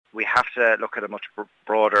we have to look at a much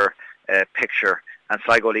broader picture. And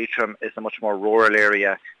Sligo-Leitrim is a much more rural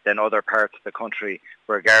area than other parts of the country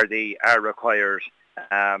where Gardaí are required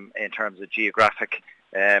in terms of geographic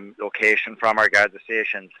location from our Garda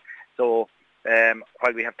stations. So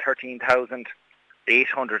while we have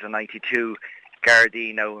 13,892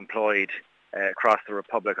 Gardaí now employed across the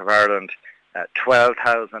Republic of Ireland,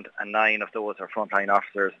 12,009 of those are frontline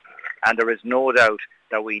officers, and there is no doubt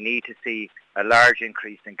that we need to see a large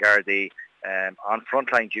increase in Gardaí on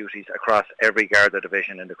frontline duties across every Garda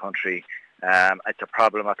division in the country. It's a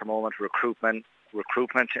problem at the moment. Recruitment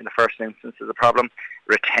in the first instance is a problem.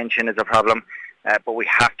 Retention is a problem. But we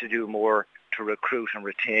have to do more to recruit and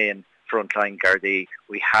retain frontline Gardaí.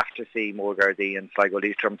 We have to see more Gardaí in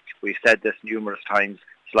Sligo-Leitrim. We've said this numerous times.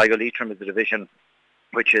 Sligo-Leitrim is a division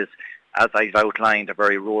which is, as I've outlined, a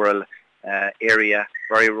very rural area,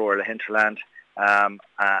 very rural hinterland.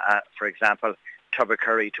 For example,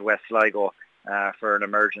 Tubbercurry to West Sligo for an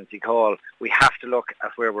emergency call. We have to look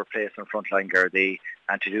at where we're placing frontline Gardaí,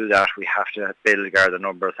 and to do that we have to build Garda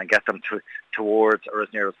numbers and get them towards or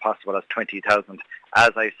as near as possible as 20,000.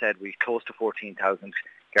 As I said, we're close to 14,000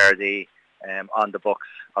 Gardaí on the books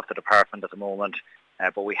of the department at the moment,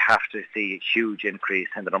 but we have to see a huge increase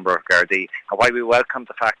in the number of Gardaí. And while we welcome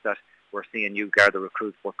the fact that we're seeing new Garda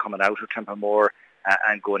recruits both coming out of Templemore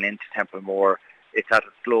and going into Templemore, it's at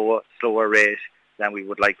a slower rate than we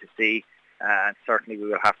would like to see, and certainly we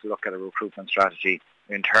will have to look at a recruitment strategy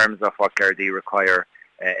in terms of what Gardaí require,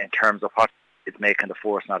 in terms of what is making the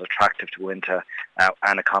force not attractive to go into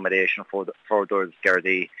an accommodation for those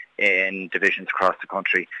Gardaí in divisions across the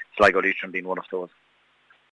country, Sligo-Leitrim being one of those.